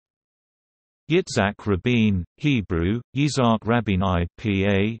Yitzhak Rabin, Hebrew, Yitzhak Rabin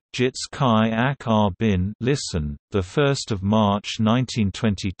IPA, Yitzhak Rabin listen, 1 March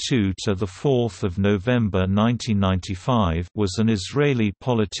 1922 to 4 November 1995 was an Israeli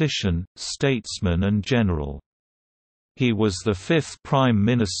politician, statesman and general. He was the fifth Prime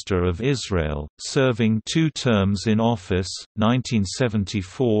Minister of Israel, serving 2 terms in office,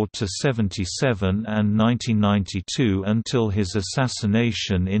 1974–77 and 1992 until his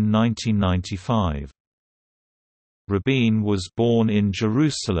assassination in 1995. Rabin was born in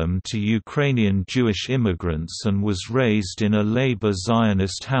Jerusalem to Ukrainian Jewish immigrants and was raised in a labor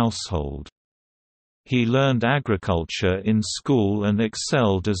Zionist household. He learned agriculture in school and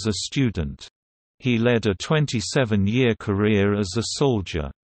excelled as a student. He led a 27-year career as a soldier.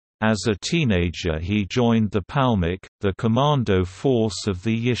 As a teenager he joined the Palmach, the commando force of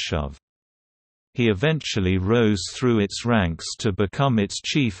the Yishuv. He eventually rose through its ranks to become its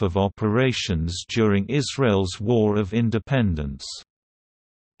chief of operations during Israel's War of Independence.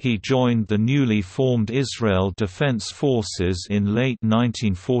 He joined the newly formed Israel Defense Forces in late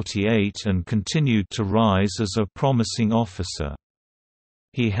 1948 and continued to rise as a promising officer.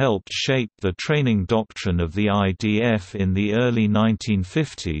 He helped shape the training doctrine of the IDF in the early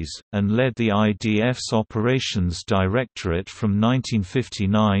 1950s, and led the IDF's Operations Directorate from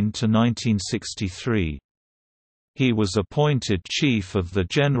 1959 to 1963. He was appointed Chief of the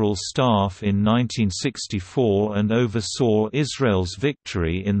General Staff in 1964 and oversaw Israel's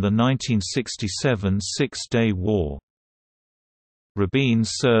victory in the 1967 Six-Day War. Rabin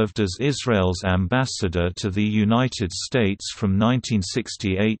served as Israel's ambassador to the United States from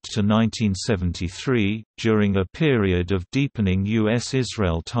 1968 to 1973, during a period of deepening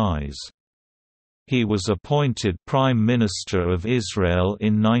U.S.-Israel ties. He was appointed Prime Minister of Israel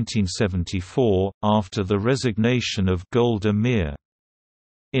in 1974, after the resignation of Golda Meir.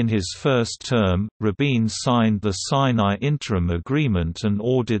 In his first term, Rabin signed the Sinai Interim Agreement and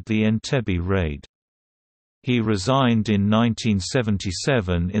ordered the Entebbe raid. He resigned in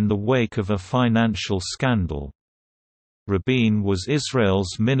 1977 in the wake of a financial scandal. Rabin was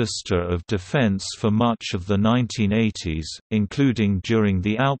Israel's Minister of Defense for much of the 1980s, including during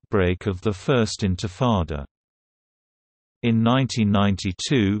the outbreak of the First Intifada. In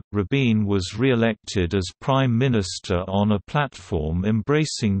 1992, Rabin was re-elected as Prime Minister on a platform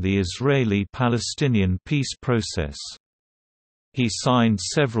embracing the Israeli-Palestinian peace process. He signed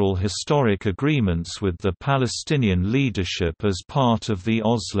several historic agreements with the Palestinian leadership as part of the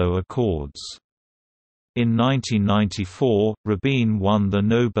Oslo Accords. In 1994, Rabin won the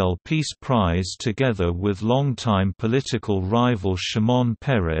Nobel Peace Prize together with longtime political rival Shimon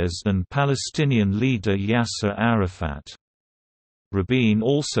Peres and Palestinian leader Yasser Arafat. Rabin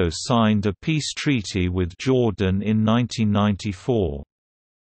also signed a peace treaty with Jordan in 1994.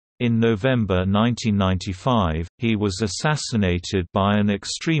 In November 1995, he was assassinated by an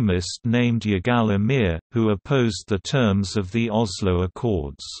extremist named Yigal Amir, who opposed the terms of the Oslo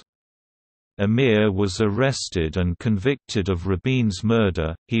Accords. Amir was arrested and convicted of Rabin's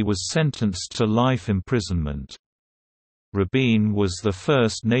murder. He was sentenced to life imprisonment. Rabin was the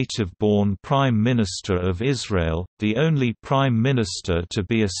first native-born Prime Minister of Israel, the only Prime Minister to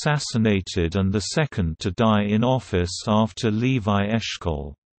be assassinated and the second to die in office after Levi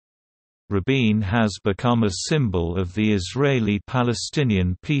Eshkol. Rabin has become a symbol of the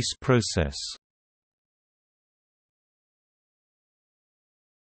Israeli-Palestinian peace process.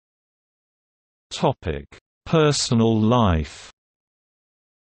 Personal life.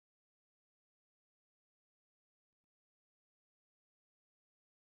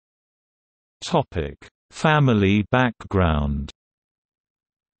 Family background.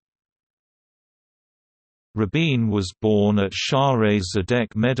 Rabin was born at Shaarei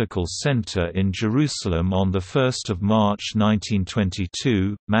Zedek Medical Center in Jerusalem on 1 March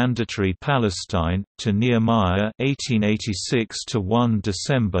 1922, Mandatory Palestine, to Nehemiah (1886–1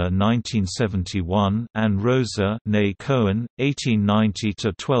 December 1971) and Rosa née Cohen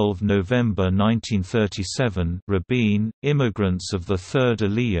 (1890–12 November 1937). Rabin, immigrants of the Third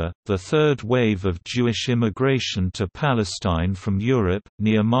Aliyah, the third wave of Jewish immigration to Palestine from Europe.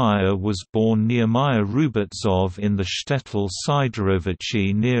 Nehemiah was born Nehemiah Rubatzov in the shtetl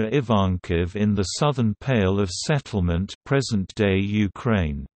Sidorovitchy near Ivankiv in the southern Pale of Settlement, present-day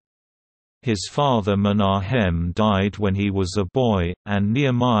Ukraine. His father Menahem died when he was a boy, and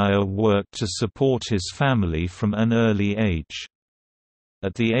Nehemiah worked to support his family from an early age.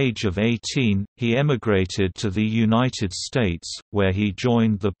 At the age of 18, he emigrated to the United States, where he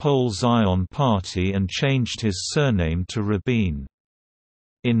joined the Pole Zion Party and changed his surname to Rabin.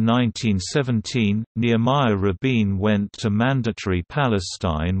 In 1917, Nehemiah Rabin went to Mandatory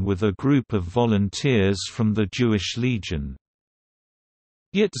Palestine with a group of volunteers from the Jewish Legion.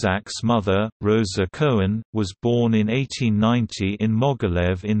 Yitzhak's mother, Rosa Cohen, was born in 1890 in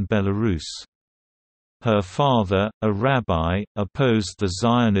Mogilev in Belarus. Her father, a rabbi, opposed the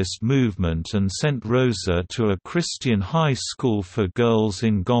Zionist movement and sent Rosa to a Christian high school for girls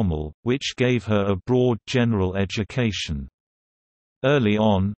in Gomel, which gave her a broad general education. Early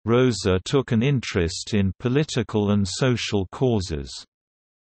on, Rosa took an interest in political and social causes.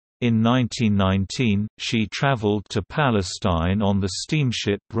 In 1919, she traveled to Palestine on the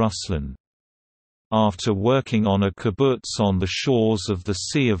steamship Ruslan. After working on a kibbutz on the shores of the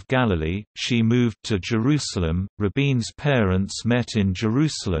Sea of Galilee, she moved to Jerusalem. Rabin's parents met in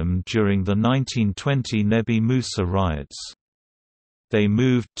Jerusalem during the 1920 Nebi Musa riots. They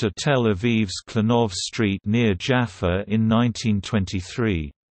moved to Tel Aviv's Klanov Street near Jaffa in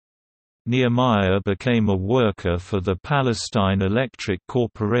 1923. Nehemiah became a worker for the Palestine Electric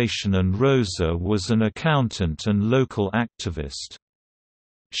Corporation and Rosa was an accountant and local activist.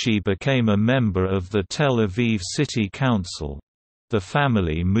 She became a member of the Tel Aviv City Council. The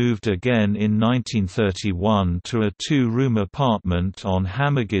family moved again in 1931 to a two-room apartment on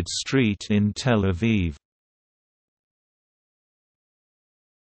Hamagid Street in Tel Aviv.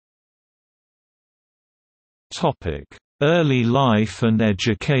 Early life and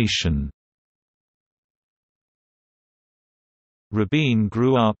education. Rabin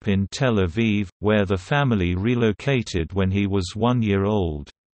grew up in Tel Aviv, where the family relocated when he was 1 year old.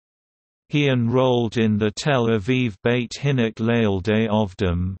 He enrolled in the Tel Aviv Beit Hinok Leildei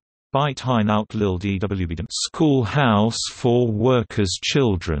Ovdim schoolhouse for workers'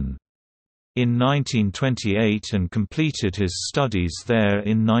 children in 1928 and completed his studies there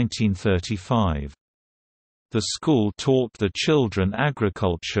in 1935. The school taught the children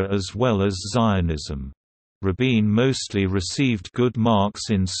agriculture as well as Zionism. Rabin mostly received good marks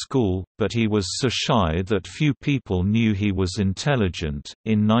in school, but he was so shy that few people knew he was intelligent.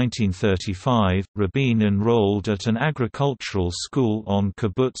 In 1935, Rabin enrolled at an agricultural school on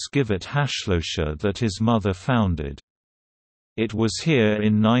Kibbutz Givat Hashlosha that his mother founded. It was here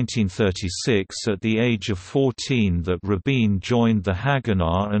in 1936 at the age of 14 that Rabin joined the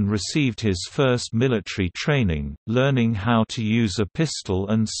Haganah and received his first military training, learning how to use a pistol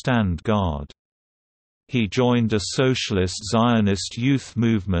and stand guard. He joined a socialist Zionist youth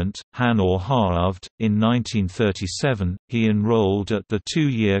movement, Hanor Ha'avd. In 1937, he enrolled at the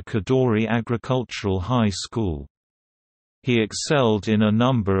two-year Kadori Agricultural High School. He excelled in a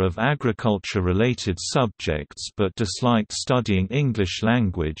number of agriculture-related subjects but disliked studying English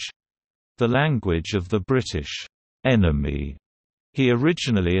language—the language of the British enemy. He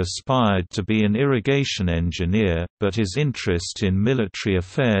originally aspired to be an irrigation engineer, but his interest in military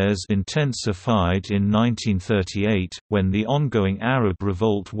affairs intensified in 1938, when the ongoing Arab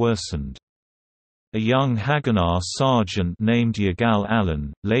revolt worsened. A young Haganah sergeant named Yigal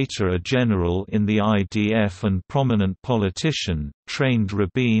Allen, later a general in the IDF and prominent politician, trained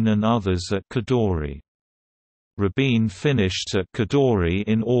Rabin and others at Kadori. Rabin finished at Kadori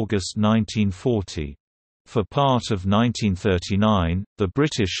in August 1940. For part of 1939, the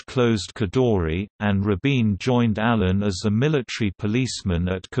British closed Kadori, and Rabin joined Allen as a military policeman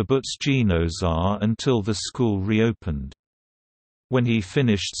at Kibbutz Ginozar until the school reopened. When he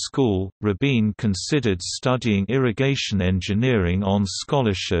finished school, Rabin considered studying irrigation engineering on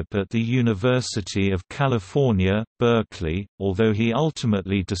scholarship at the University of California, Berkeley, although he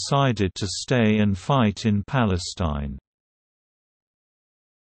ultimately decided to stay and fight in Palestine.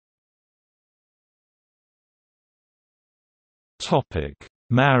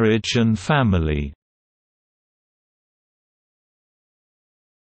 Marriage and family.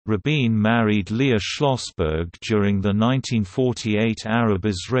 Rabin married Leah Schlossberg during the 1948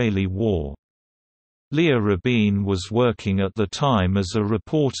 Arab-Israeli War. Leah Rabin was working at the time as a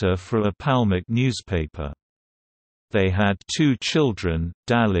reporter for a Palmach newspaper. They had two children,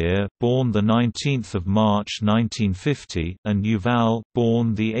 Dalia, born the 19th of March 1950, and Yuval,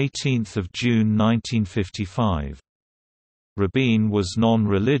 born the 18th of June 1955. Rabin was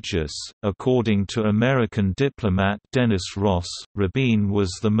non-religious. According to American diplomat Dennis Ross, Rabin was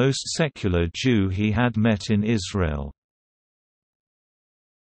the most secular Jew he had met in Israel.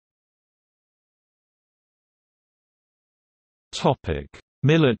 Topic: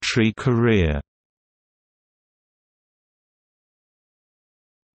 Military career.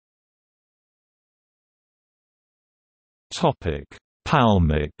 Topic: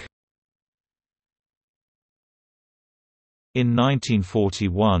 Palmach. In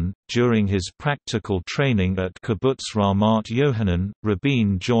 1941, during his practical training at Kibbutz Ramat Yohanan,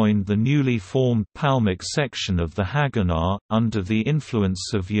 Rabin joined the newly formed Palmach section of the Haganah, under the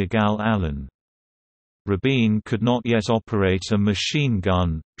influence of Yigal Allon. Rabin could not yet operate a machine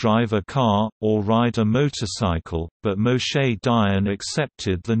gun, drive a car, or ride a motorcycle, but Moshe Dayan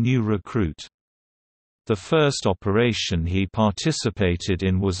accepted the new recruit. The first operation he participated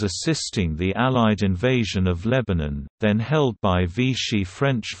in was assisting the Allied invasion of Lebanon, then held by Vichy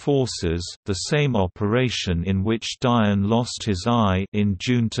French forces, the same operation in which Dayan lost his eye in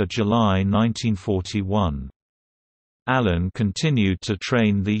June–July 1941. Allon continued to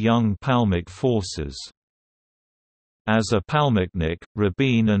train the young Palmach forces. As a Palmachnik,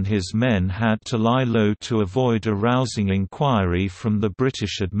 Rabin and his men had to lie low to avoid arousing inquiry from the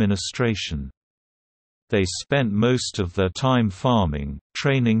British administration. They spent most of their time farming,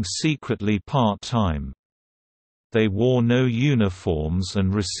 training secretly part-time. They wore no uniforms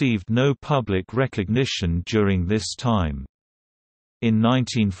and received no public recognition during this time. In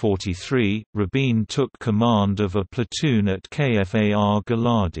 1943, Rabin took command of a platoon at Kfar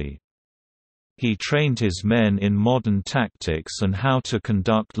Galadi. He trained his men in modern tactics and how to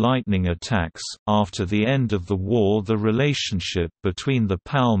conduct lightning attacks. After the end of the war, the relationship between the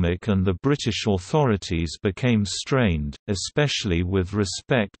Palmach and the British authorities became strained, especially with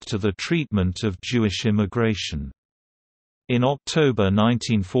respect to the treatment of Jewish immigration. In October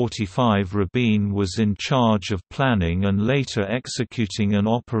 1945, Rabin was in charge of planning and later executing an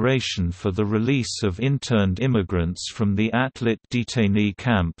operation for the release of interned immigrants from the Atlit detainee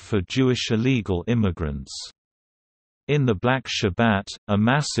camp for Jewish illegal immigrants. In the Black Shabbat, a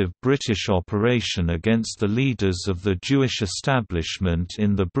massive British operation against the leaders of the Jewish establishment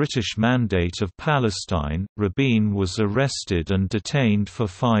in the British Mandate of Palestine, Rabin was arrested and detained for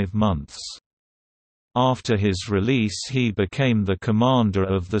 5 months. After his release, he became the commander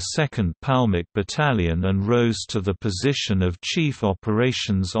of the 2nd Palmach Battalion and rose to the position of Chief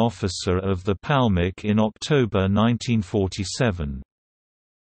Operations Officer of the Palmach in October 1947.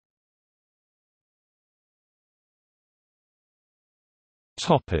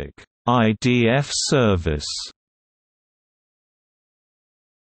 IDF service.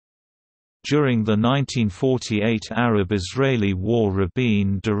 During the 1948 Arab–Israeli War,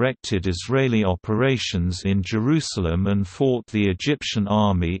 Rabin directed Israeli operations in Jerusalem and fought the Egyptian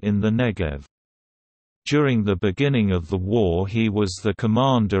army in the Negev. During the beginning of the war, he was the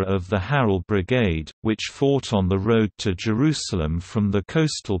commander of the Harel Brigade, which fought on the road to Jerusalem from the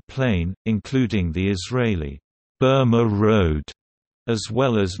coastal plain, including the Israeli Burma Road, as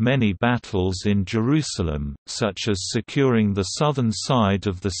well as many battles in Jerusalem, such as securing the southern side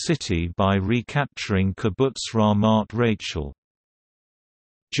of the city by recapturing Kibbutz Ramat Rachel.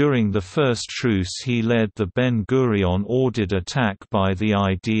 During the first truce, he led the Ben-Gurion-ordered attack by the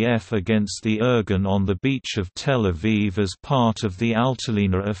IDF against the Irgun on the beach of Tel Aviv as part of the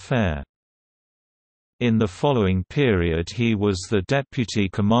Altalena affair. In the following period, he was the deputy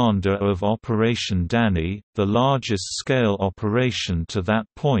commander of Operation Dani, the largest-scale operation to that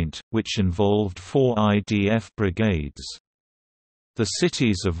point, which involved 4 IDF brigades. The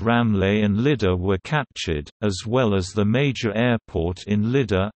cities of Ramleh and Lydda were captured, as well as the major airport in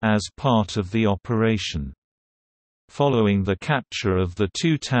Lydda, as part of the operation. Following the capture of the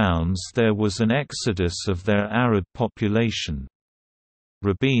 2 towns, there was an exodus of their Arab population.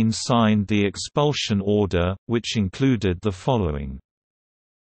 Rabin signed the expulsion order, which included the following.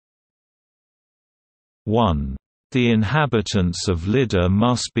 1. The inhabitants of Lydda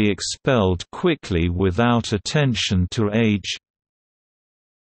must be expelled quickly without attention to age.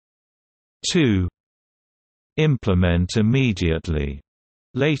 2. Implement immediately.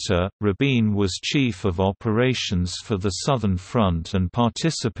 Later, Rabin was chief of operations for the Southern Front and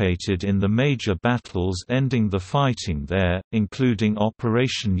participated in the major battles ending the fighting there, including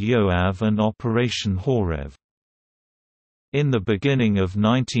Operation Yoav and Operation Horev. In the beginning of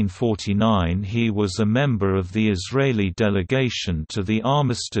 1949, he was a member of the Israeli delegation to the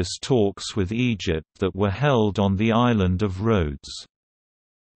armistice talks with Egypt that were held on the island of Rhodes.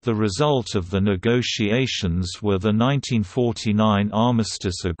 The result of the negotiations were the 1949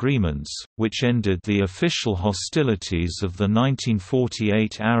 armistice agreements, which ended the official hostilities of the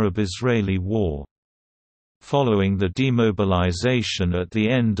 1948 Arab–Israeli War. Following the demobilization at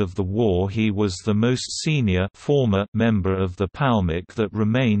the end of the war, he was the most senior former member of the Palmach that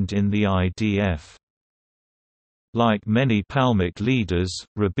remained in the IDF. Like many Palmach leaders,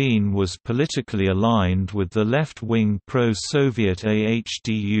 Rabin was politically aligned with the left-wing pro-Soviet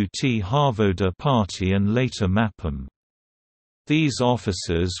Ahdut Harvoda party and later Mapam. These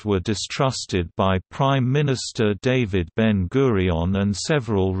officers were distrusted by Prime Minister David Ben-Gurion, and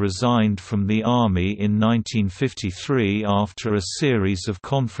several resigned from the army in 1953 after a series of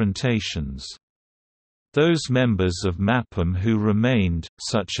confrontations. Those members of Mapam who remained,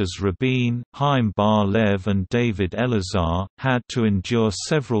 such as Rabin, Chaim Bar-Lev and David Elazar, had to endure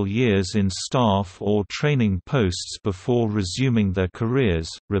several years in staff or training posts before resuming their careers.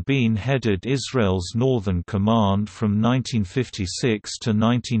 Rabin headed Israel's Northern Command from 1956 to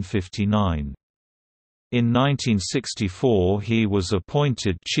 1959. In 1964 he was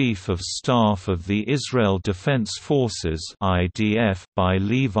appointed Chief of Staff of the Israel Defense Forces (IDF) by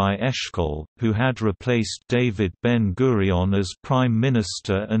Levi Eshkol, who had replaced David Ben-Gurion as Prime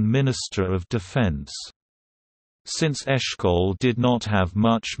Minister and Minister of Defense. Since Eshkol did not have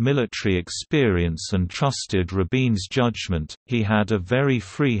much military experience and trusted Rabin's judgment, he had a very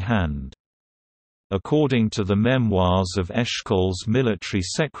free hand. According to the memoirs of Eshkol's military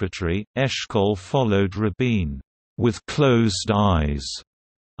secretary, Eshkol followed Rabin with closed eyes.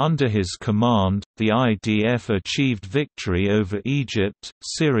 Under his command, the IDF achieved victory over Egypt,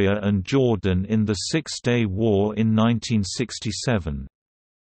 Syria and Jordan in the Six-Day War in 1967.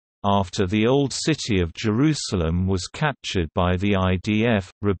 After the Old City of Jerusalem was captured by the IDF,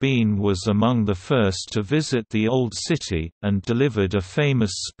 Rabin was among the first to visit the Old City, and delivered a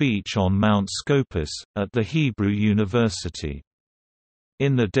famous speech on Mount Scopus, at the Hebrew University.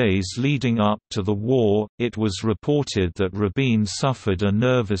 In the days leading up to the war, it was reported that Rabin suffered a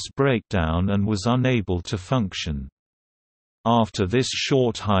nervous breakdown and was unable to function. After this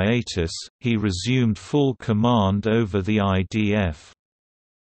short hiatus, he resumed full command over the IDF.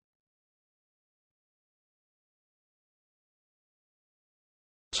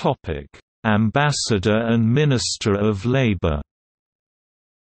 Ambassador and Minister of Labor.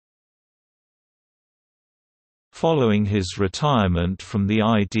 Following his retirement from the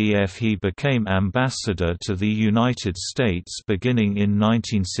IDF, he became ambassador to the United States beginning in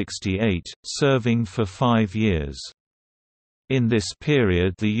 1968, serving for 5 years. In this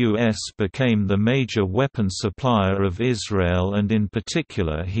period the U.S. became the major weapon supplier of Israel, and in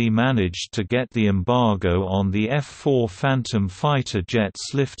particular he managed to get the embargo on the F-4 Phantom fighter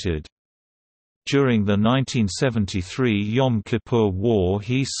jets lifted. During the 1973 Yom Kippur War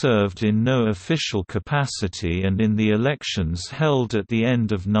he served in no official capacity, and in the elections held at the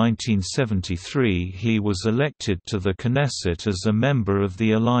end of 1973 he was elected to the Knesset as a member of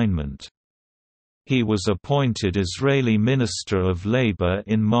the alignment. He was appointed Israeli Minister of Labor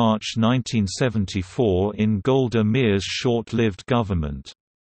in March 1974 in Golda Meir's short-lived government.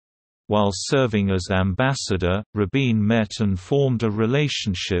 While serving as ambassador, Rabin met and formed a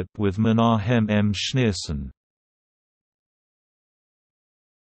relationship with Menahem M. Schneerson.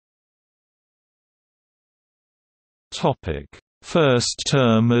 First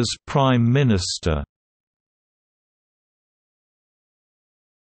term as Prime Minister.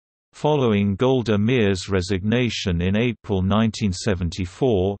 Following Golda Meir's resignation in April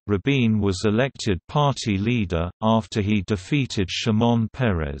 1974, Rabin was elected party leader, after he defeated Shimon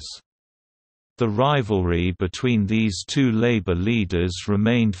Peres. The rivalry between these two labor leaders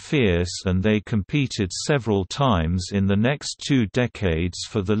remained fierce, and they competed several times in the next 2 decades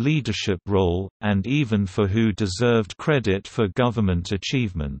for the leadership role, and even for who deserved credit for government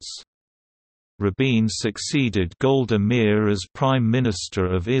achievements. Rabin succeeded Golda Meir as Prime Minister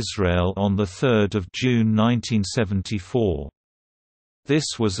of Israel on 3 June 1974. This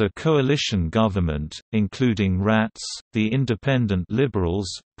was a coalition government, including RATS, the Independent Liberals,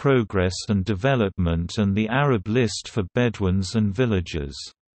 Progress and Development and the Arab List for Bedouins and Villagers.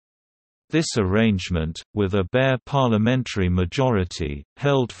 This arrangement, with a bare parliamentary majority,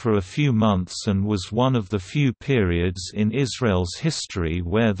 held for a few months and was one of the few periods in Israel's history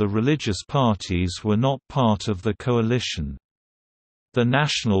where the religious parties were not part of the coalition. The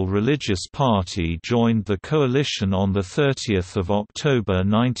National Religious Party joined the coalition on 30 October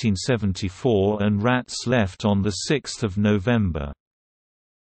 1974 and RATS left on 6 November.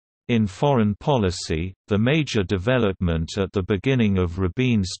 In foreign policy, the major development at the beginning of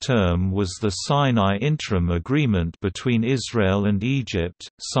Rabin's term was the Sinai Interim Agreement between Israel and Egypt,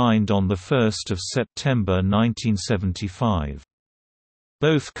 signed on 1 September 1975.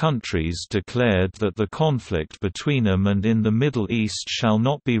 Both countries declared that the conflict between them and in the Middle East shall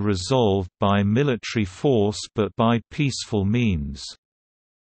not be resolved by military force but by peaceful means.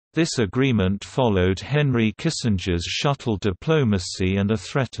 This agreement followed Henry Kissinger's shuttle diplomacy and a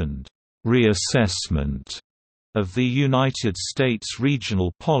threatened reassessment of the United States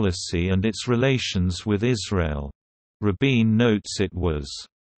regional policy and its relations with Israel. Rabin notes it was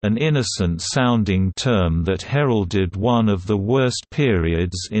an innocent-sounding term that heralded one of the worst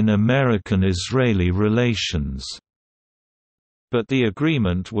periods in American-Israeli relations. But the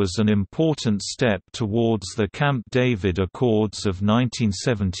agreement was an important step towards the Camp David Accords of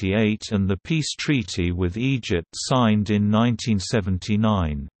 1978 and the peace treaty with Egypt signed in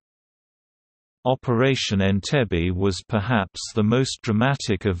 1979. Operation Entebbe was perhaps the most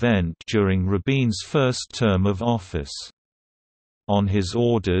dramatic event during Rabin's first term of office. On his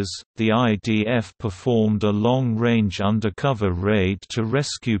orders, the IDF performed a long-range undercover raid to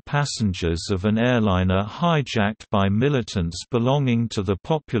rescue passengers of an airliner hijacked by militants belonging to the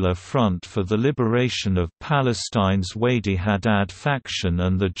Popular Front for the Liberation of Palestine's Wadi Haddad faction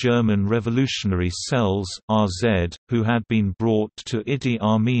and the German Revolutionary Cells (RZ), who had been brought to Idi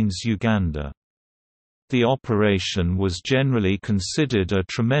Amin's Uganda. The operation was generally considered a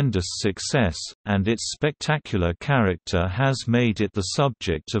tremendous success, and its spectacular character has made it the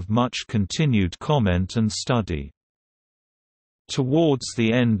subject of much continued comment and study. Towards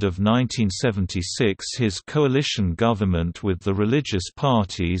the end of 1976, his coalition government with the religious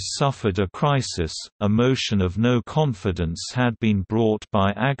parties suffered a crisis. A motion of no confidence had been brought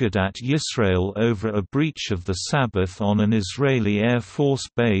by Agudat Yisrael over a breach of the Sabbath on an Israeli Air Force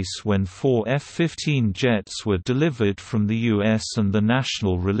base when 4 F-15 jets were delivered from the U.S. and the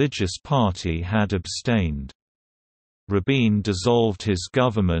National Religious Party had abstained. Rabin dissolved his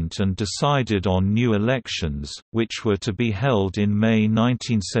government and decided on new elections, which were to be held in May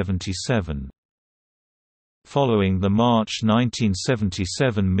 1977. Following the March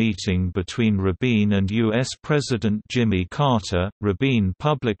 1977 meeting between Rabin and U.S. President Jimmy Carter, Rabin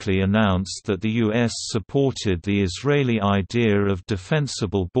publicly announced that the U.S. supported the Israeli idea of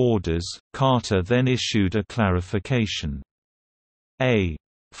defensible borders. Carter then issued a clarification. A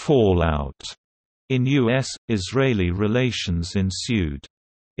fallout in U.S.-Israeli relations ensued.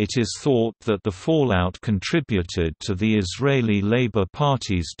 It is thought that the fallout contributed to the Israeli Labour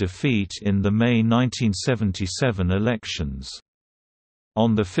Party's defeat in the May 1977 elections.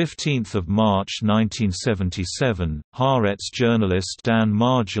 On 15 March 1977, Haaretz journalist Dan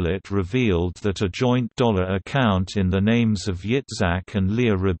Margolite revealed that a joint dollar account in the names of Yitzhak and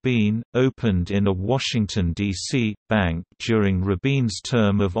Leah Rabin, opened in a Washington, D.C., bank during Rabin's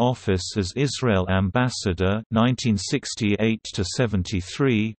term of office as Israel ambassador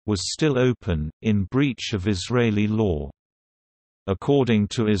 1968–73, was still open, in breach of Israeli law. According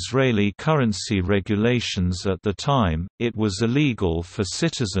to Israeli currency regulations at the time, it was illegal for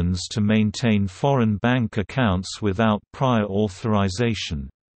citizens to maintain foreign bank accounts without prior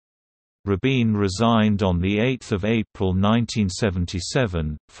authorization. Rabin resigned on 8 April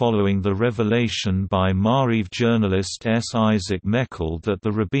 1977, following the revelation by Maariv journalist S. Isaac Meckel that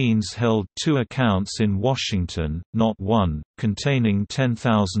the Rabins held 2 accounts in Washington, not one, containing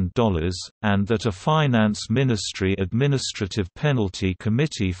 $10,000, and that a Finance Ministry Administrative Penalty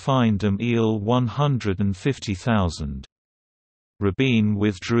Committee fined them $150,000. Rabin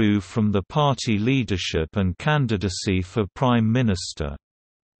withdrew from the party leadership and candidacy for Prime Minister.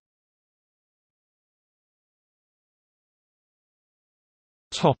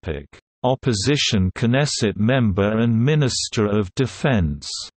 Opposition Knesset member and Minister of Defense.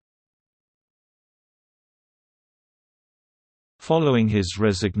 Following his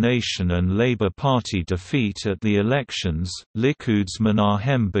resignation and Labour Party defeat at the elections, Likud's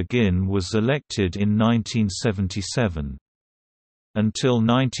Menahem Begin was elected in 1977. Until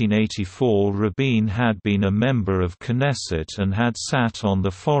 1984, Rabin had been a member of Knesset and had sat on the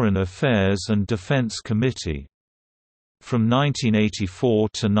Foreign Affairs and Defense Committee. From 1984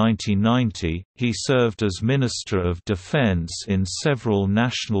 to 1990, he served as Minister of Defense in several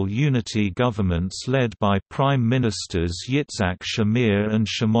national unity governments led by Prime Ministers Yitzhak Shamir and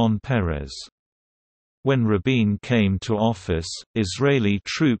Shimon Peres. When Rabin came to office, Israeli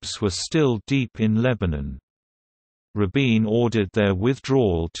troops were still deep in Lebanon. Rabin ordered their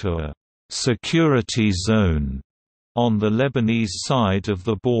withdrawal to a security zone on the Lebanese side of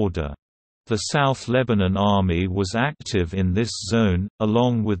the border. The South Lebanon Army was active in this zone,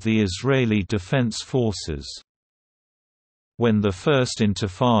 along with the Israeli Defense Forces. When the First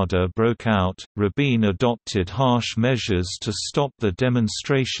Intifada broke out, Rabin adopted harsh measures to stop the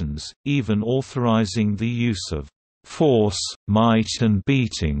demonstrations, even authorizing the use of force, might and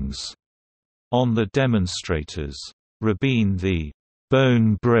beatings on the demonstrators. Rabin the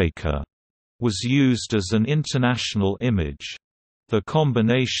 «bone breaker» was used as an international image. The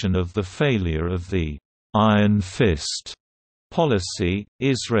combination of the failure of the «Iron Fist» Policy,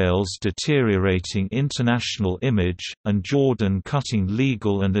 Israel's deteriorating international image, and Jordan cutting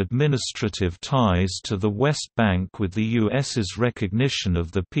legal and administrative ties to the West Bank with the U.S.'s recognition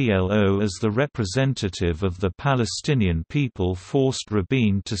of the PLO as the representative of the Palestinian people forced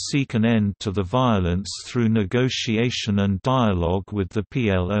Rabin to seek an end to the violence through negotiation and dialogue with the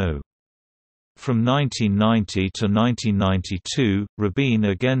PLO. From 1990 to 1992, Rabin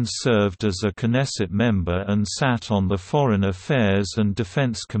again served as a Knesset member and sat on the Foreign Affairs and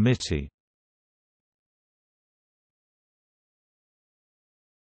Defense Committee.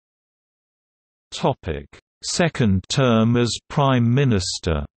 Second term as Prime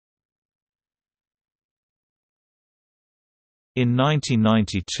Minister. In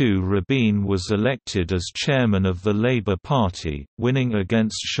 1992, Rabin was elected as chairman of the Labour Party, winning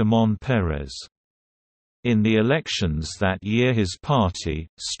against Shimon Peres. In the elections that year his party,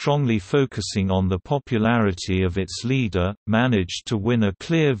 strongly focusing on the popularity of its leader, managed to win a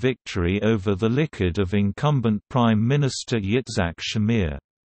clear victory over the Likud of incumbent Prime Minister Yitzhak Shamir.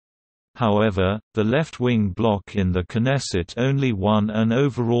 However, the left-wing bloc in the Knesset only won an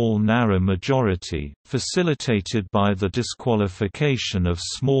overall narrow majority, facilitated by the disqualification of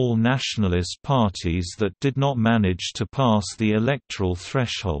small nationalist parties that did not manage to pass the electoral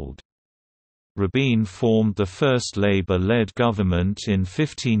threshold. Rabin formed the first Labour-led government in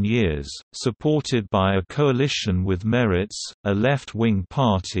 15 years, supported by a coalition with Meretz, a left-wing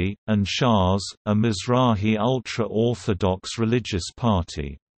party, and Shas, a Mizrahi ultra-Orthodox religious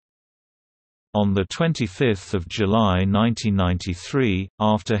party. On 25 July 1993,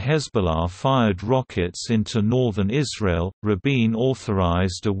 after Hezbollah fired rockets into northern Israel, Rabin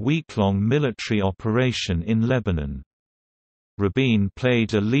authorized a week-long military operation in Lebanon. Rabin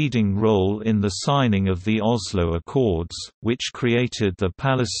played a leading role in the signing of the Oslo Accords, which created the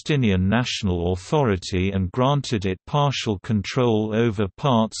Palestinian National Authority and granted it partial control over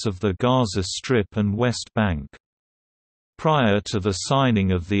parts of the Gaza Strip and West Bank. Prior to the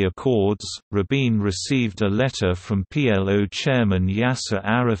signing of the accords, Rabin received a letter from PLO chairman Yasser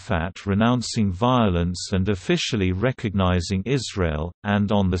Arafat renouncing violence and officially recognizing Israel,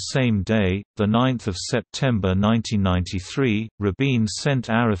 and on the same day, 9 September 1993, Rabin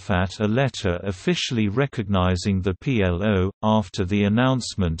sent Arafat a letter officially recognizing the PLO. After the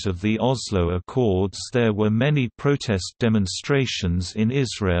announcement of the Oslo Accords, there were many protest demonstrations in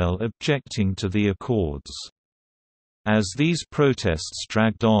Israel objecting to the accords. As these protests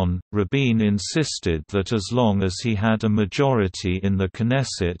dragged on, Rabin insisted that as long as he had a majority in the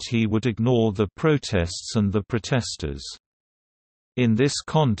Knesset he would ignore the protests and the protesters. In this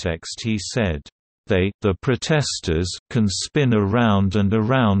context he said, "The protesters, can spin around and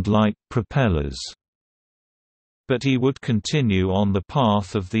around like propellers." But he would continue on the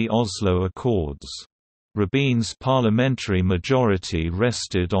path of the Oslo Accords. Rabin's parliamentary majority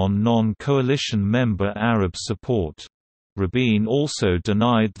rested on non-coalition member Arab support. Rabin also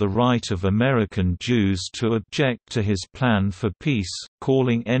denied the right of American Jews to object to his plan for peace,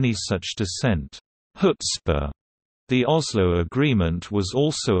 calling any such dissent, "chutzpah." The Oslo Agreement was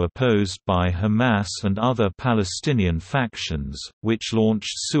also opposed by Hamas and other Palestinian factions, which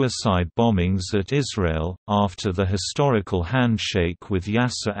launched suicide bombings at Israel. After the historical handshake with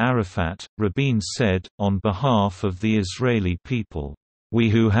Yasser Arafat, Rabin said, on behalf of the Israeli people, "We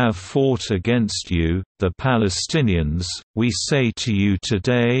who have fought against you, the Palestinians, we say to you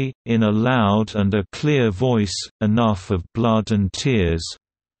today, in a loud and a clear voice, enough of blood and tears.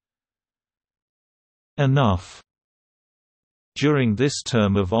 Enough." During this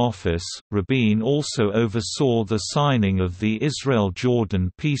term of office, Rabin also oversaw the signing of the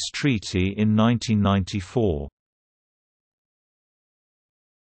Israel-Jordan Peace Treaty in 1994.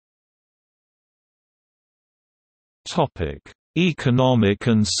 Economic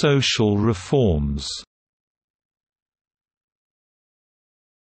and social reforms.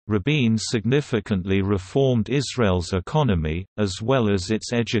 Rabin significantly reformed Israel's economy, as well as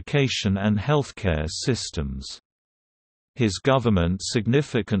its education and healthcare systems. His government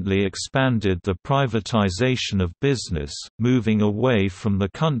significantly expanded the privatization of business, moving away from the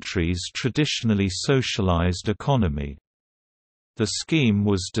country's traditionally socialized economy. The scheme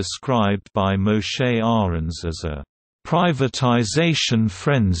was described by Moshe Ahrens as a privatization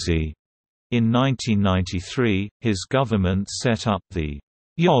frenzy. In 1993, his government set up the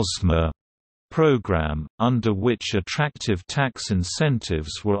Yozma program, under which attractive tax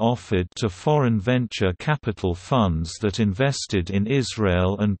incentives were offered to foreign venture capital funds that invested in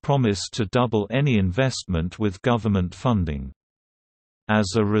Israel and promised to double any investment with government funding.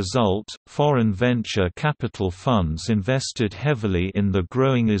 As a result, foreign venture capital funds invested heavily in the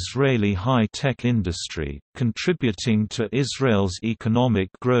growing Israeli high-tech industry, contributing to Israel's economic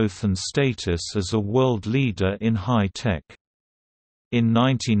growth and status as a world leader in high-tech. In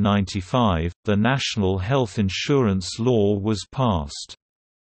 1995, the National Health Insurance Law was passed.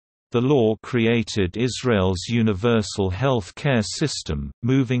 The law created Israel's universal health care system,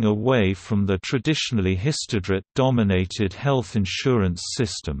 moving away from the traditionally Histadrut-dominated health insurance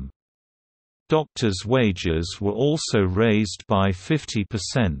system. Doctors' wages were also raised by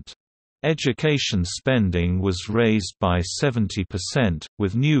 50%. Education spending was raised by 70%,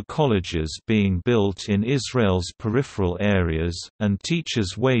 with new colleges being built in Israel's peripheral areas, and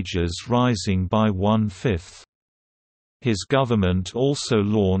teachers' wages rising by 1/5. His government also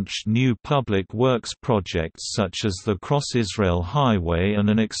launched new public works projects such as the Cross-Israel Highway and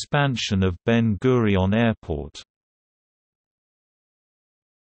an expansion of Ben Gurion Airport.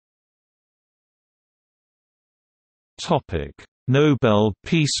 Nobel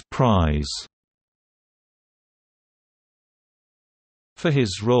Peace Prize. For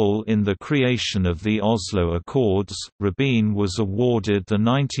his role in the creation of the Oslo Accords, Rabin was awarded the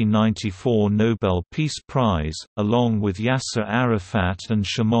 1994 Nobel Peace Prize, along with Yasser Arafat and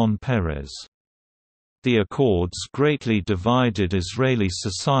Shimon Peres. The Accords greatly divided Israeli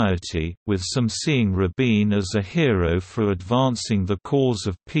society, with some seeing Rabin as a hero for advancing the cause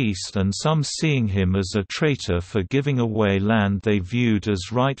of peace and some seeing him as a traitor for giving away land they viewed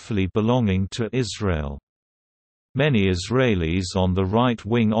as rightfully belonging to Israel. Many Israelis on the right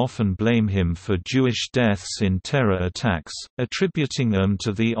wing often blame him for Jewish deaths in terror attacks, attributing them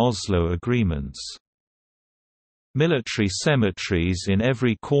to the Oslo agreements. Military cemeteries in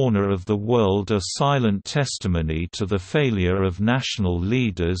every corner of the world are silent testimony to the failure of national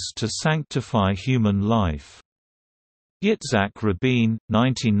leaders to sanctify human life. Yitzhak Rabin,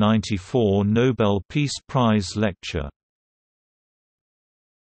 1994 Nobel Peace Prize lecture.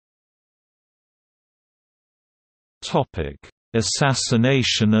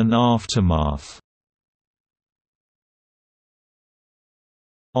 Assassination and aftermath.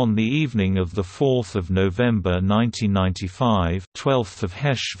 On the evening of 4 November 1995, 12th of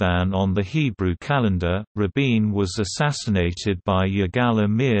Heshvan on the Hebrew calendar, Rabin was assassinated by Yigal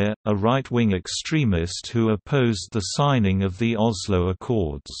Amir, a right-wing extremist who opposed the signing of the Oslo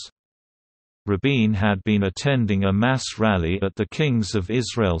Accords. Rabin had been attending a mass rally at the Kings of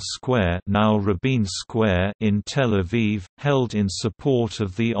Israel Square, now Rabin Square, in Tel Aviv, held in support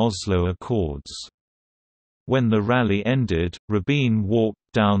of the Oslo Accords. When the rally ended, Rabin walked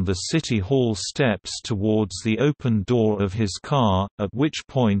down the City Hall steps towards the open door of his car, at which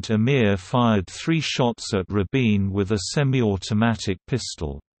point Amir fired 3 shots at Rabin with a semi-automatic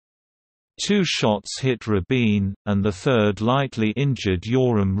pistol. 2 shots hit Rabin, and the third lightly injured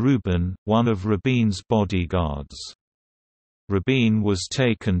Yoram Rubin, one of Rabin's bodyguards. Rabin was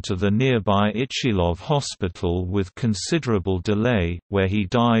taken to the nearby Ichilov hospital with considerable delay, where he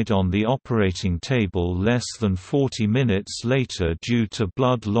died on the operating table less than 40 minutes later due to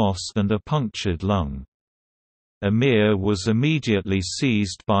blood loss and a punctured lung. Amir was immediately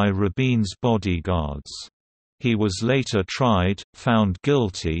seized by Rabin's bodyguards. He was later tried, found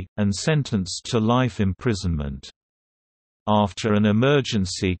guilty, and sentenced to life imprisonment. After an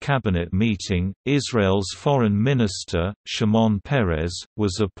emergency cabinet meeting, Israel's foreign minister, Shimon Peres,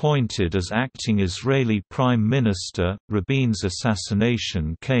 was appointed as acting Israeli prime minister. Rabin's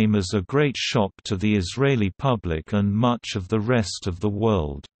assassination came as a great shock to the Israeli public and much of the rest of the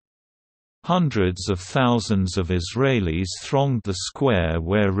world. Hundreds of thousands of Israelis thronged the square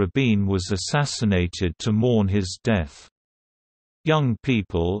where Rabin was assassinated to mourn his death. Young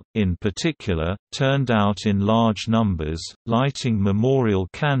people, in particular, turned out in large numbers, lighting memorial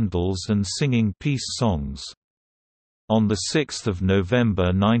candles and singing peace songs. On 6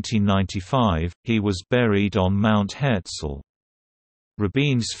 November 1995, he was buried on Mount Herzl.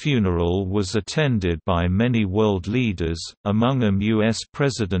 Rabin's funeral was attended by many world leaders, among them US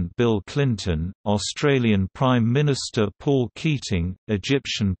President Bill Clinton, Australian Prime Minister Paul Keating,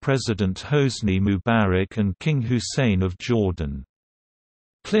 Egyptian President Hosni Mubarak and King Hussein of Jordan.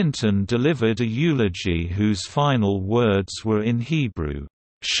 Clinton delivered a eulogy whose final words were in Hebrew,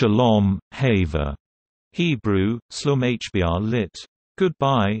 "Shalom, Hava," Hebrew, Slum Hbr lit.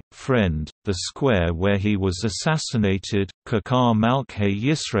 "Goodbye, friend." The square where he was assassinated, Kakar Malkei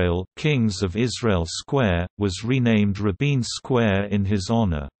Yisrael, Kings of Israel Square, was renamed Rabin Square in his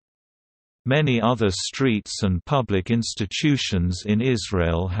honor. Many other streets and public institutions in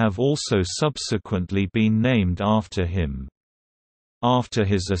Israel have also subsequently been named after him. After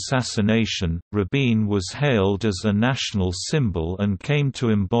his assassination, Rabin was hailed as a national symbol and came to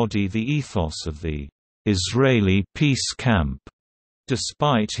embody the ethos of the Israeli peace camp,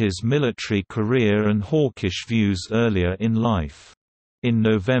 despite his military career and hawkish views earlier in life. In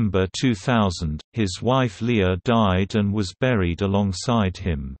November 2000, his wife Leah died and was buried alongside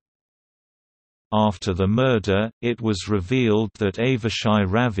him. After the murder, it was revealed that Avishai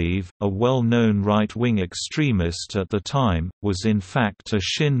Raviv, a well-known right-wing extremist at the time, was in fact a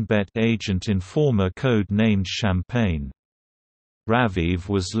Shin Bet agent informer code-named Champagne. Raviv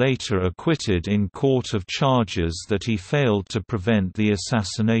was later acquitted in court of charges that he failed to prevent the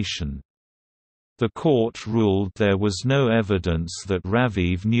assassination. The court ruled there was no evidence that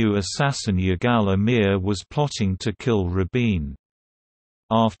Raviv knew assassin Yigal Amir was plotting to kill Rabin.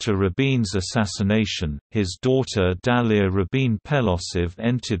 After Rabin's assassination, his daughter Dalia Rabin Pelosiv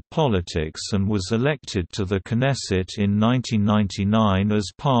entered politics and was elected to the Knesset in 1999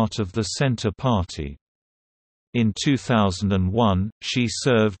 as part of the Center Party. In 2001, she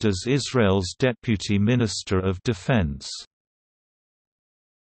served as Israel's Deputy Minister of Defense.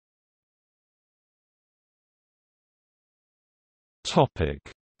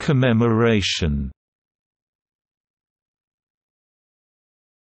 Commemoration.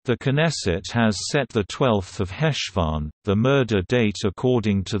 The Knesset has set the 12th of Heshvan, the murder date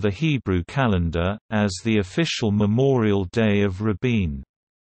according to the Hebrew calendar, as the official memorial day of Rabin.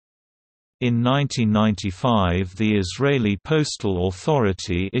 In 1995, the Israeli Postal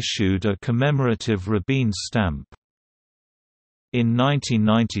Authority issued a commemorative Rabin stamp. In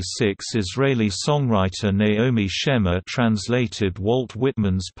 1996, Israeli songwriter Naomi Shemer translated Walt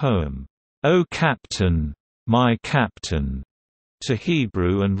Whitman's poem, "O Captain, My Captain," to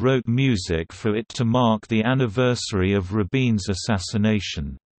Hebrew and wrote music for it to mark the anniversary of Rabin's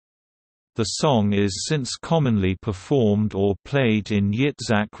assassination. The song is since commonly performed or played in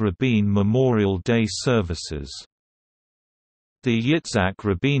Yitzhak Rabin Memorial Day services. The Yitzhak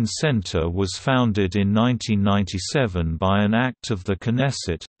Rabin Center was founded in 1997 by an act of the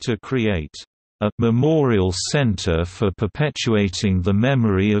Knesset, to create a memorial center for perpetuating the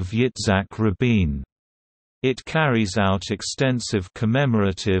memory of Yitzhak Rabin. It carries out extensive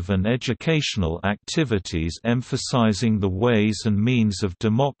commemorative and educational activities emphasizing the ways and means of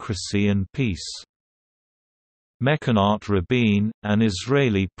democracy and peace. Mechanat Rabin, an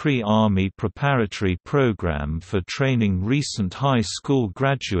Israeli pre-army preparatory program for training recent high school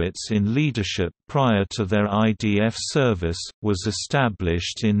graduates in leadership prior to their IDF service, was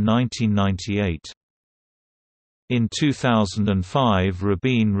established in 1998. In 2005,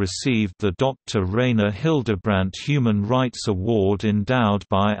 Rabin received the Dr. Rainer Hildebrandt Human Rights Award endowed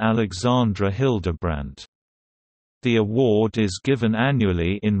by Alexandra Hildebrandt. The award is given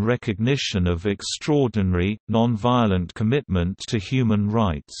annually in recognition of extraordinary, nonviolent commitment to human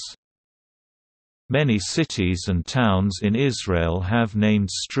rights. Many cities and towns in Israel have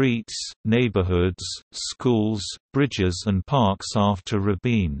named streets, neighborhoods, schools, bridges and parks after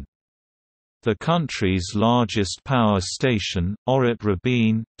Rabin. The country's largest power station, Oret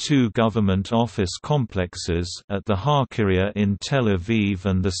Rabin, two government office complexes at the Hakiria in Tel Aviv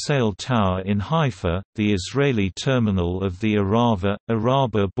and the Sail Tower in Haifa, the Israeli terminal of the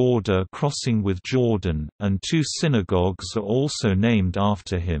Araba border crossing with Jordan, and two synagogues are also named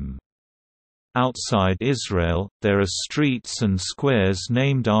after him. Outside Israel, there are streets and squares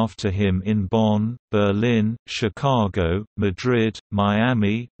named after him in Bonn, Berlin, Chicago, Madrid,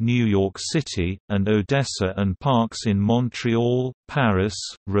 Miami, New York City, and Odessa, and parks in Montreal, Paris,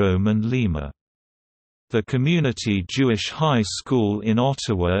 Rome and Lima. The Community Jewish High School in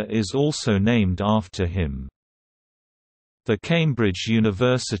Ottawa is also named after him. The Cambridge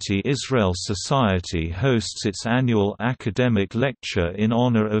University Israel Society hosts its annual academic lecture in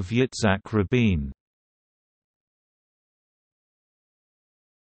honor of Yitzhak Rabin.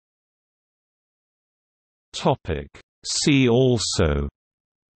 See also: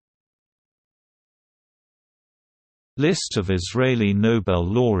 List of Israeli Nobel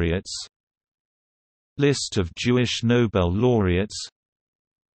laureates, List of Jewish Nobel laureates,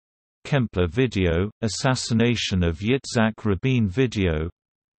 Kempler video, Assassination of Yitzhak Rabin video,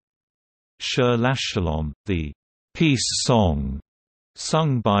 Shir LaShalom, the peace song,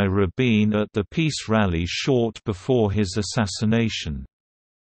 sung by Rabin at the peace rally short before his assassination.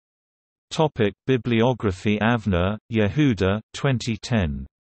 Bibliography Avner, Yehuda 2010.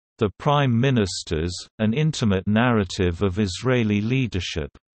 The Prime Ministers, An Intimate Narrative of Israeli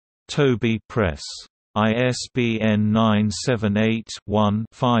Leadership. Toby Press. ISBN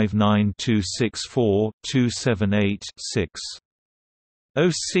 978-1-59264-278-6.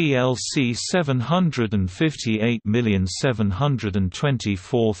 OCLC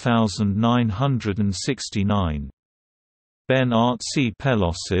 758,724,969. Ben Artzi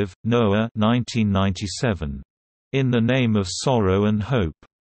Pelosiv, Noah 1997. In the Name of Sorrow and Hope.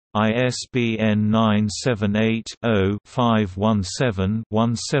 ISBN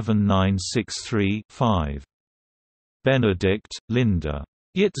 978-0-517-17963-5. Benedict, Linda.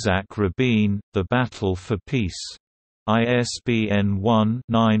 Yitzhak Rabin, The Battle for Peace. ISBN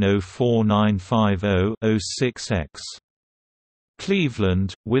 1-904950-06-X.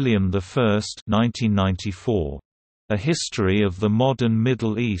 Cleveland, William I 1994. A History of the Modern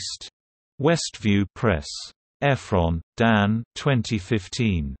Middle East. Westview Press. Efron, Dan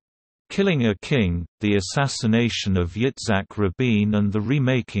 2015. Killing a King, The Assassination of Yitzhak Rabin and the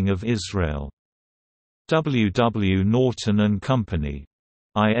Remaking of Israel. W. W. Norton & Company.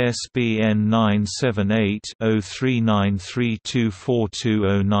 ISBN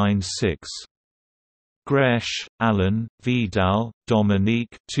 978-0393242096. Gresh, Alan, Vidal,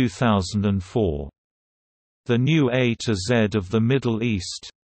 Dominique 2004. The New A to Z of the Middle East.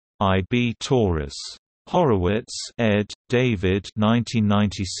 I. B. Taurus. Horowitz, ed., David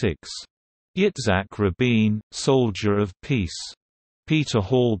 1996. Yitzhak Rabin, Soldier of Peace. Peter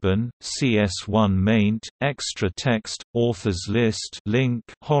Halban, CS1 maint, extra text, authors list link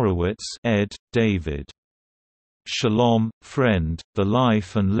Horowitz, ed., David. Shalom, Friend, The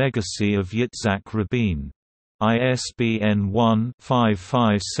Life and Legacy of Yitzhak Rabin. ISBN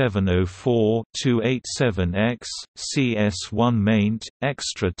 1-55704-287-X, CS1 maint,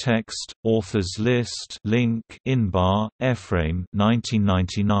 extra text, authors list link Inbar, Ephraim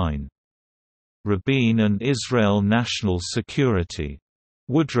 1999. Rabin and Israel National Security.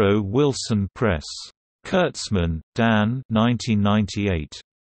 Woodrow Wilson Press. Kurtzman, Dan 1998.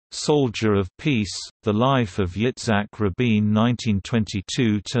 Soldier of Peace, The Life of Yitzhak Rabin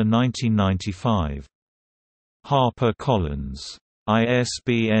 1922–1995. HarperCollins.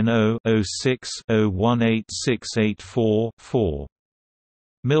 ISBN 0-06-018684-4.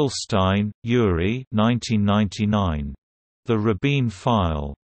 Milstein, Yuri 1999. The Rabin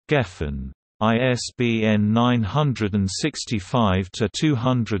File. Geffen. ISBN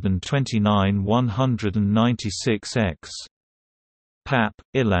 965-229-196-X. Papp,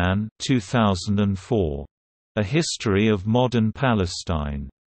 Ilan 2004. A History of Modern Palestine.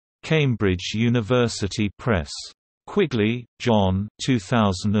 Cambridge University Press. Quigley, John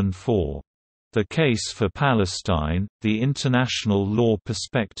 2004. The Case for Palestine, The International Law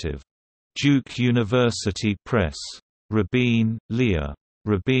Perspective. Duke University Press. Rabin, Leah.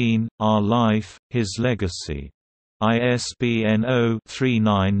 Rabin, Our Life, His Legacy. ISBN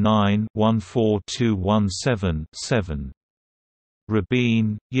 0-399-14217-7.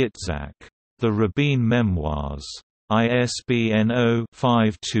 Rabin, Yitzhak. The Rabin Memoirs. ISBN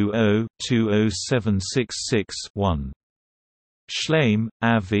 0-520-20766-1. Schleim,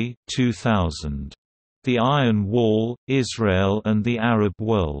 Avi 2000. The Iron Wall, Israel and the Arab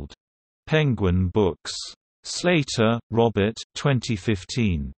World. Penguin Books. Slater, Robert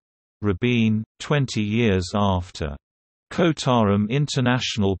 2015. Rabin, 20 Years After. Kotaram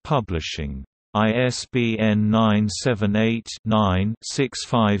International Publishing. ISBN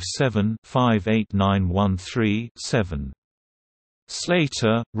 978-9-657-58913-7.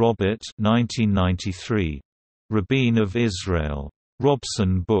 Slater, Robert 1993. Rabin of Israel.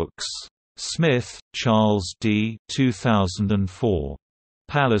 Robson Books. Smith, Charles D. 2004.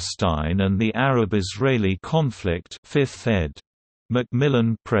 Palestine and the Arab-Israeli Conflict 5th ed.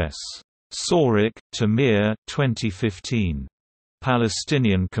 Macmillan Press. Sorik, Tamir 2015.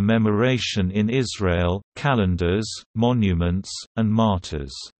 Palestinian Commemoration in Israel, Calendars, Monuments, and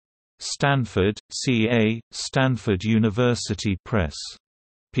Martyrs. Stanford, CA, Stanford University Press.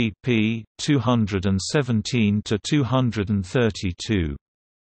 pp. 217–232.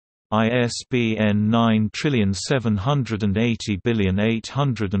 ISBN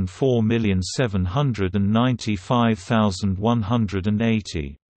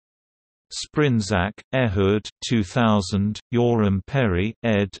 9780804795180. Sprinzak, Ehud 2000, Yoram Perry,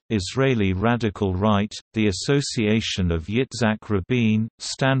 ed., Israeli Radical Right, The Association of Yitzhak Rabin,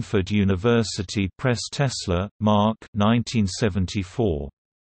 Stanford University Press. Tesla, Mark 1974.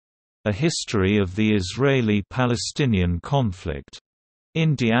 A History of the Israeli-Palestinian Conflict.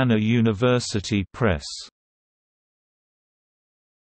 Indiana University Press.